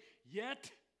destroyed,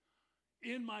 yet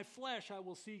in my flesh I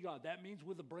will see God. That means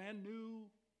with a brand new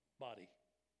body,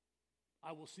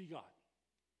 I will see God.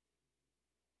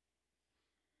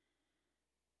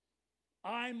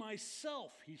 I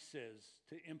myself, he says,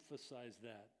 to emphasize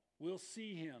that, will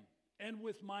see him. And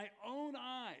with my own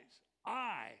eyes,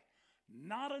 I,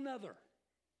 not another,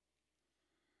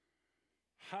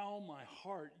 how my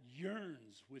heart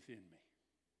yearns within me.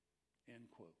 End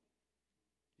quote.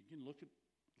 You can look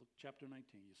chapter 19.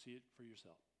 You see it for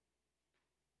yourself.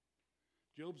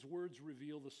 Job's words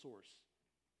reveal the source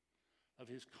of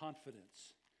his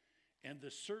confidence and the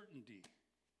certainty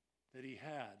that he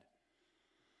had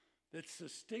that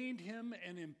sustained him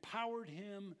and empowered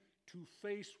him to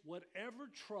face whatever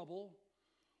trouble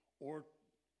or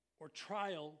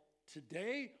trial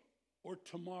today or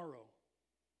tomorrow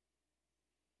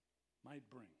might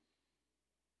bring.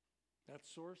 That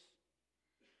source,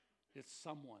 it's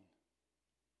someone.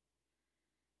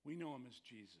 We know him as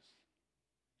Jesus.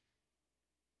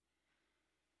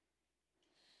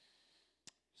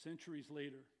 Centuries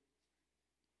later,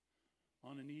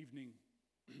 on an evening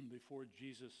before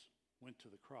Jesus went to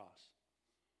the cross,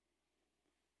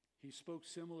 he spoke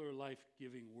similar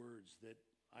life-giving words that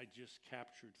I just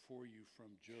captured for you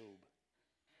from Job.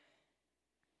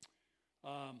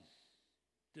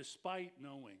 Despite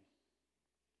knowing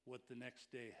what the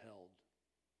next day held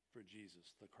for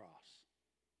Jesus, the cross.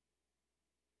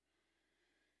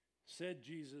 Said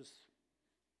Jesus,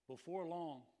 before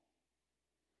long,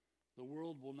 the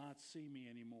world will not see me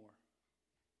anymore,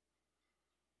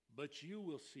 but you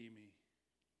will see me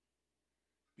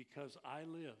because I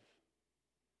live.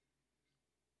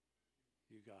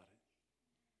 You got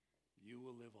it. You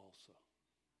will live also.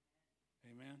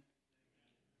 Amen?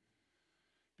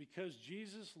 Because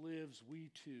Jesus lives, we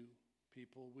too,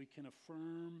 people, we can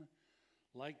affirm,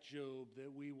 like Job,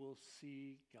 that we will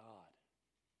see God.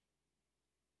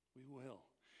 We will.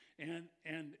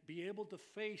 And be able to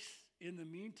face, in the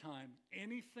meantime,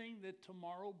 anything that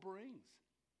tomorrow brings.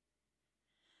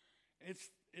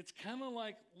 it's kind of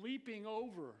like leaping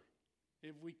over,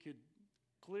 if we could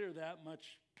clear that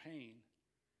much pain,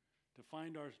 to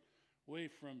find our way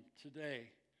from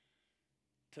today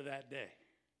to that day.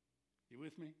 You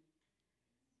with me?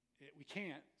 We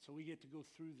can't, so we get to go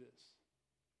through this.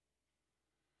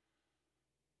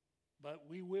 But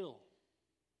we will,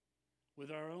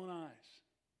 with our own eyes,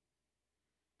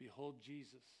 behold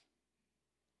Jesus,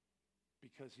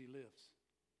 because he lives.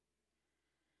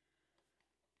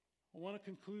 I want to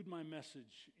conclude my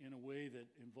message in a way that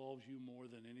involves you more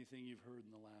than anything you've heard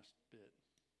in the last bit.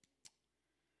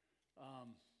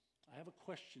 I have a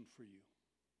question for you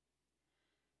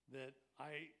that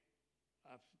I've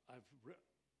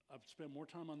spent more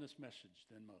time on this message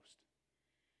than most,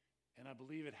 and I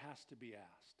believe it has to be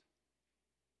asked.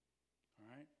 All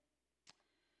right?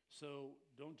 So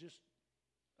don't just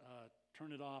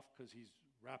turn it off because he's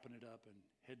wrapping it up and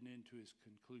heading into his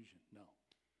conclusion. No.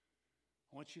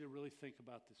 I want you to really think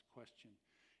about this question.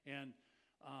 And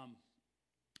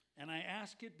I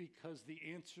ask it because the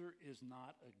answer is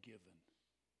not a given.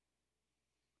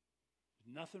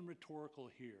 Nothing rhetorical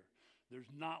here. There's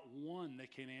not one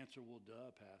that can answer, well,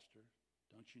 duh, Pastor.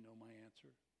 Don't you know my answer?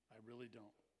 I really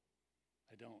don't.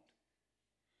 I don't.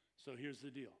 So here's the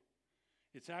deal.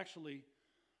 It's actually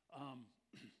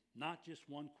not just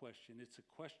one question. It's a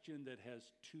question that has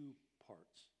two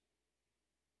parts.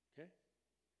 Okay?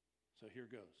 So here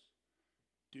goes.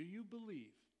 Do you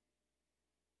believe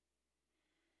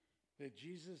that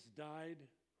Jesus died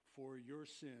for your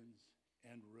sins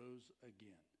and rose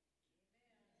again?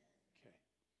 Okay.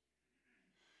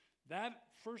 That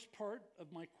first part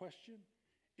of my question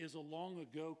is a long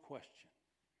ago question.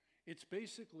 It's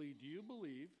basically, do you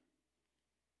believe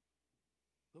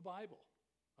the Bible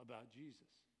about Jesus?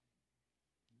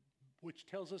 Which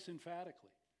tells us emphatically,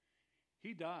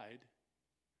 he died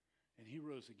and he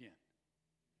rose again.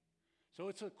 So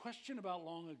it's a question about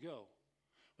long ago.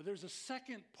 But there's a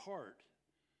second part,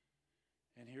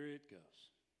 and here it goes.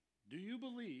 Do you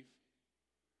believe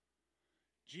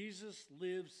Jesus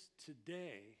lives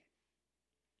today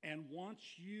and wants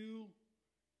you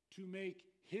to make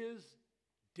his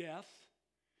death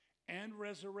and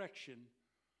resurrection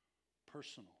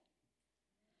personal?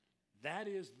 That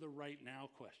is the right now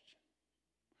question.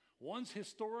 One's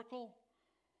historical,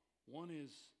 one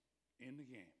is in the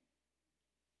game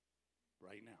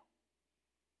right now.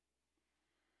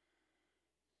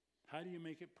 How do you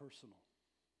make it personal?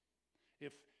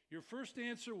 If your first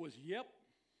answer was, yep,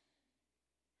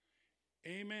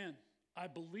 amen, I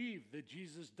believe that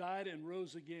Jesus died and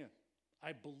rose again.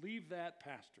 I believe that,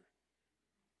 Pastor.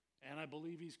 And I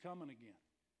believe he's coming again.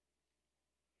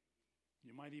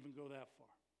 You might even go that far.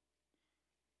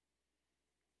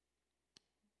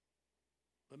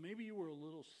 But maybe you were a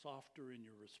little softer in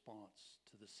your response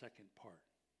to the second part.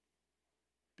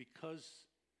 Because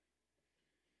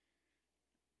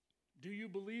do you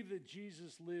believe that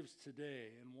Jesus lives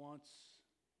today and wants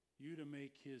you to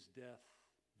make his death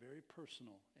very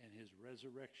personal and his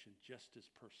resurrection just as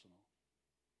personal?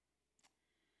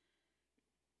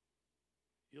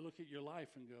 You look at your life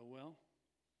and go, well,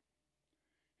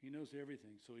 he knows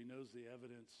everything, so he knows the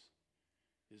evidence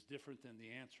is different than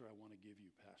the answer I want to give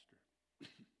you, Pastor.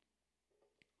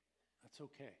 That's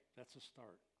okay. That's a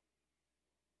start.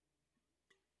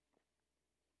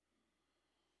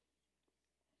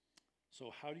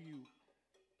 So how do you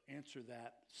answer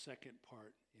that second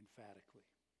part emphatically?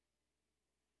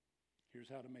 Here's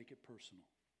how to make it personal.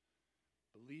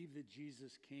 Believe that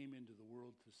Jesus came into the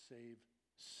world to save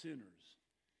sinners,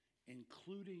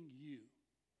 including you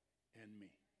and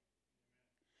me.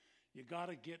 You got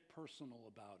to get personal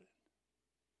about it.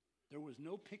 There was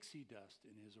no pixie dust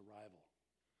in his arrival,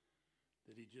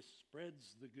 that he just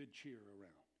spreads the good cheer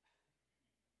around.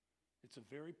 It's a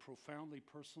very profoundly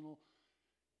personal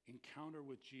encounter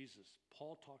with Jesus.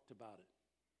 Paul talked about it.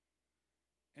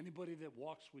 Anybody that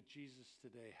walks with Jesus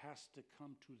today has to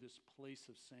come to this place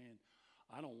of saying,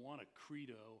 I don't want a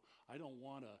credo, I don't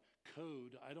want a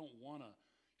code, I don't want a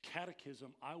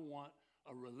catechism, I want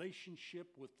a relationship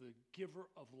with the giver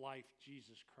of life,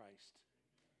 Jesus Christ.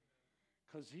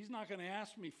 Because he's not going to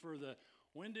ask me for the,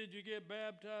 when did you get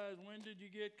baptized? When did you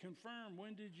get confirmed?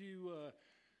 When did you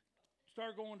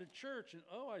start going to church? And,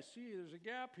 oh, I see there's a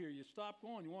gap here. You stopped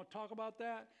going. You want to talk about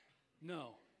that?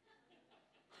 No.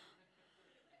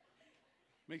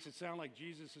 Makes it sound like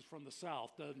Jesus is from the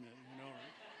South, doesn't it? You know,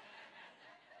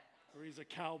 or he's a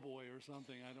cowboy or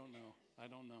something. I don't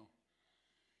know.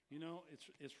 You know,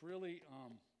 it's really,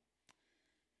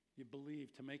 you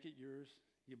believe, to make it yours,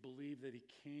 you believe that he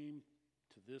came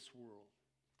to this world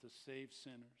to save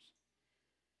sinners,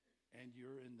 and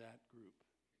you're in that group.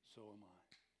 So am I.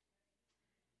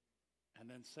 And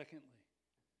then secondly,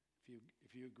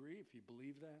 if you agree, if you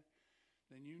believe that,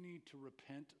 then you need to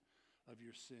repent of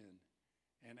your sin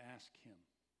and ask him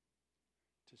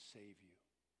to save you.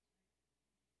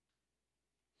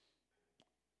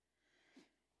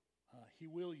 He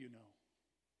will, you know,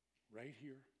 right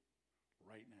here,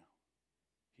 right now.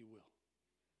 He will.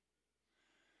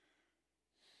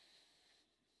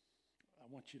 I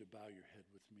want you to bow your head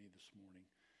with me this morning,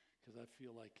 because I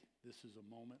feel like this is a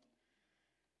moment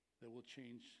that will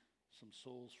change some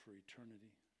souls for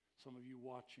eternity. Some of you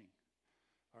watching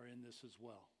are in this as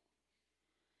well.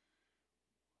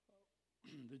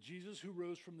 The Jesus who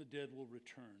rose from the dead will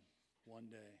return one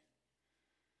day.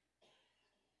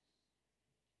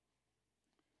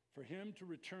 For him to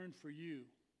return for you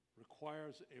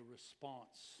requires a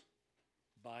response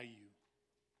by you.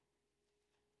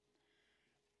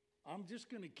 I'm just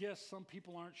going to guess some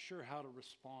people aren't sure how to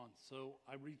respond. So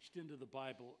I reached into the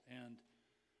Bible, and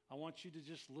I want you to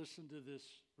just listen to this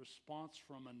response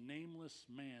from a nameless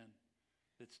man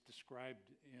that's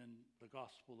described in the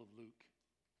Gospel of Luke,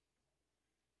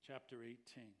 chapter 18.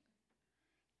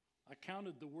 I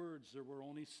counted the words. There were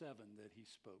only 7 that he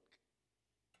spoke.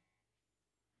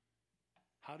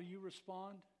 How do you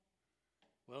respond?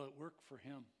 Well, it worked for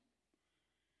him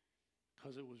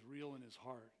because it was real in his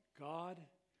heart. God,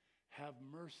 have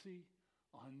mercy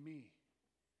on me,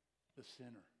 the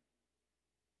sinner.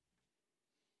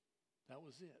 That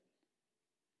was it.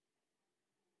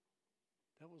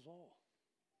 That was all.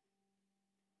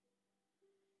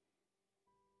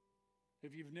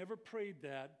 If you've never prayed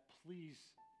that, please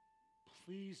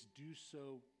do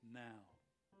so now.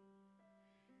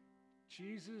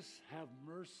 Jesus, have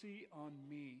mercy on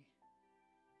me,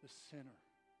 the sinner.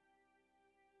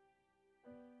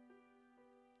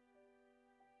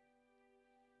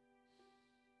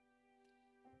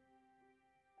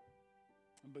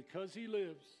 And because he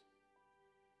lives,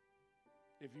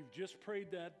 if you've just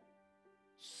prayed that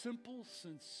simple,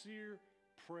 sincere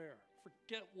prayer,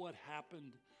 forget what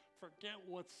happened, forget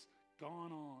what's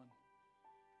gone on.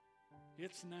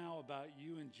 It's now about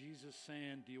you and Jesus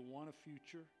saying, do you want a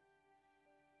future?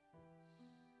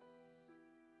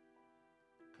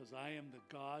 Because I am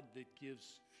the God that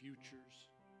gives futures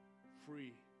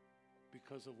free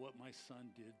because of what my son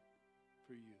did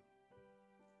for you.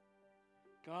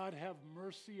 God, have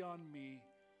mercy on me,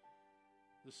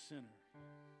 the sinner.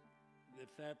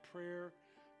 If that prayer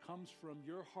comes from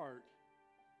your heart,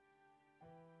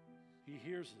 he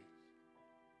hears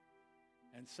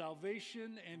it. And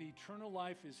salvation and eternal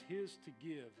life is his to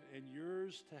give and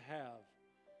yours to have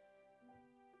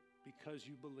because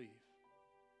you believe.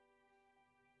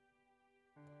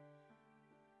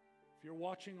 If you're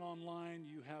watching online,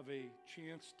 you have a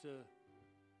chance to,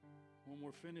 when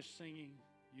we're finished singing,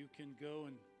 you can go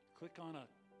and click on a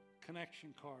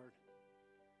connection card.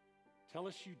 Tell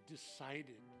us you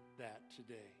decided that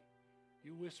today.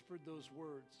 You whispered those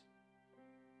words.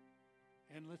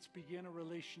 And let's begin a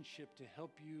relationship to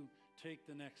help you take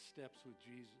the next steps with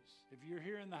Jesus. If you're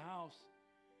here in the house,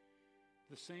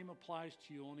 the same applies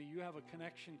to you, only you have a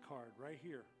connection card right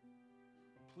here.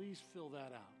 Please fill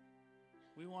that out.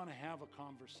 We want to have a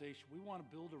conversation. We want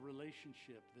to build a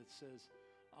relationship that says,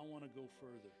 I want to go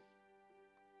further.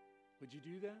 Would you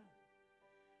do that?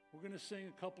 We're going to sing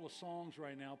a couple of songs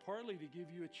right now, partly to give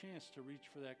you a chance to reach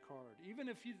for that card. Even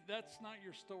if that's not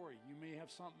your story, you may have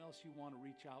something else you want to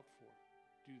reach out for.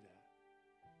 Do that.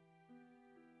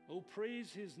 Oh,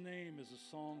 Praise His Name is a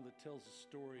song that tells the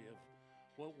story of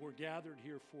what we're gathered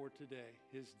here for today.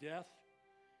 His death,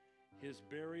 His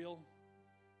burial,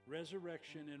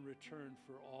 resurrection, and return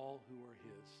for all who are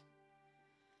His.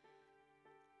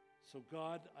 So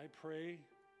God, I pray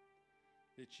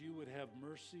that you would have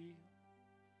mercy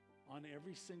on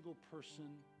every single person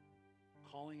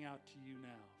calling out to you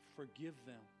now. Forgive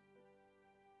them.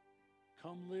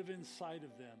 Come live inside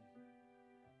of them.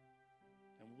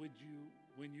 And would you,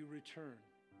 when you return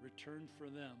for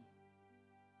them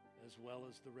as well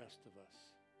as the rest of us.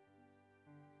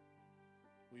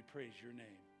 We praise your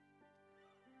name.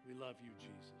 We love you,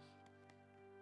 Jesus.